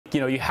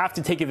you have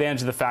to take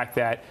advantage of the fact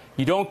that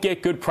you don't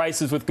get good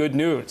prices with good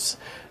news.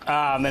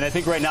 And I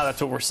think right now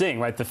that's what we're seeing,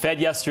 right? The Fed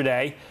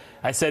yesterday,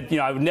 I said,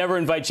 I would never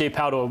invite Jay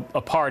Powell to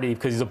a party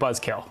because he's a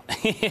buzzkill.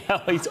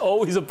 He's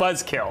always a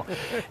buzzkill.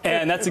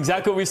 And that's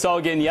exactly what we saw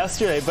again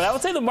yesterday. But I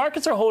would say the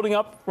markets are holding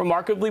up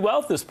remarkably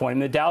well at this point.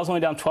 And the Dow's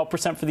only down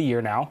 12% for the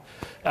year now.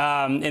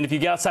 And if you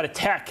get outside of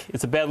tech,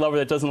 it's a bad lover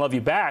that doesn't love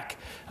you back.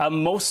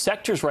 Most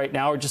sectors right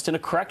now are just in a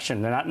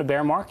correction. They're not in a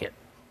bear market.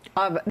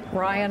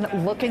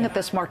 Ryan, looking at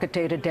this market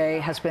day to day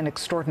has been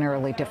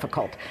extraordinarily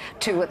difficult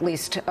to at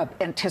least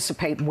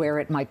anticipate where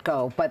it might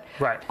go. But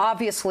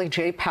obviously,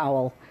 Jay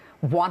Powell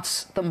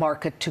wants the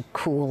market to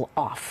cool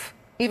off.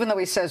 Even though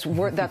he says,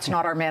 that's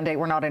not our mandate,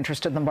 we're not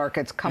interested in the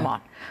markets. Come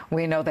on,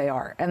 we know they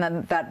are. And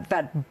then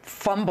that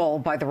fumble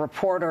by the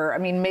reporter, I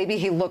mean, maybe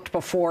he looked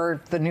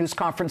before the news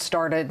conference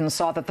started and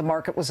saw that the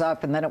market was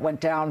up and then it went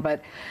down.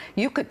 But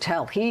you could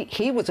tell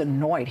he was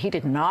annoyed. He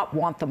did not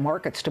want the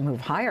markets to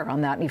move higher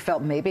on that. And he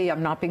felt maybe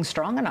I'm not being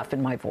strong enough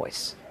in my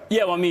voice.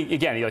 Yeah, well, I mean,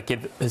 again,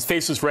 his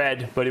face was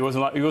red, but he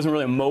wasn't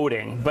really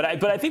emoting. But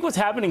I think what's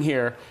happening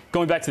here,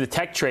 going back to the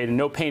tech trade and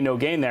no pain, no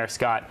gain there,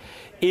 Scott,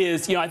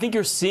 is, I think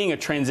you're seeing a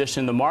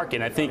transition in the market.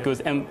 And I think it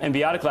was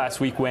emblematic last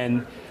week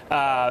when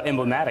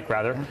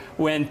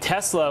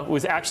Tesla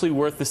was actually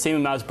worth the same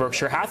amount as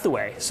Berkshire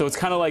Hathaway. So it's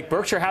kind of like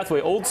Berkshire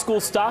Hathaway, old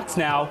school stocks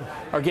now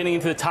are getting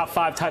into the top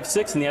 5, top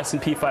 6 in the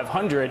S&P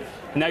 500.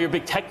 And now your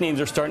big tech names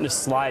are starting to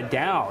slide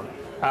down.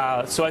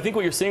 So I think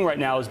what you're seeing right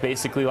now is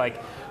basically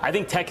I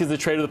think tech is the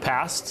trade of the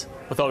past,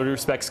 with all due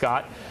respect,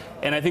 Scott.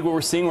 And I think what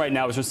we're seeing right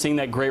now is we're seeing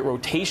that great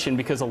rotation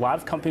because a lot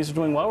of companies are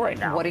doing well right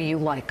now. What do you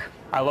like?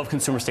 I love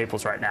consumer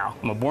staples right now.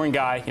 I'm a boring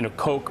guy,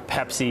 Coke,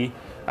 Pepsi.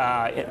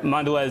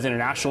 Mondelez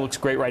International looks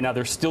great right now.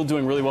 They're still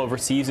doing really well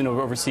overseas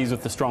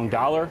with the strong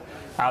dollar.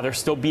 They're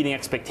still beating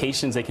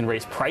expectations. They can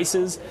raise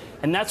prices.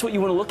 And that's what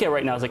you want to look at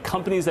right now is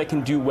companies that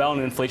can do well in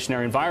an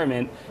inflationary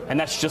environment. And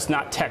that's just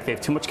not tech. They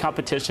have too much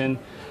competition.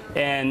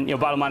 And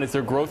bottom line is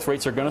their growth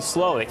rates are going to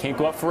slow. They can't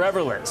go up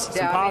forever, Liz. It's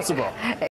impossible.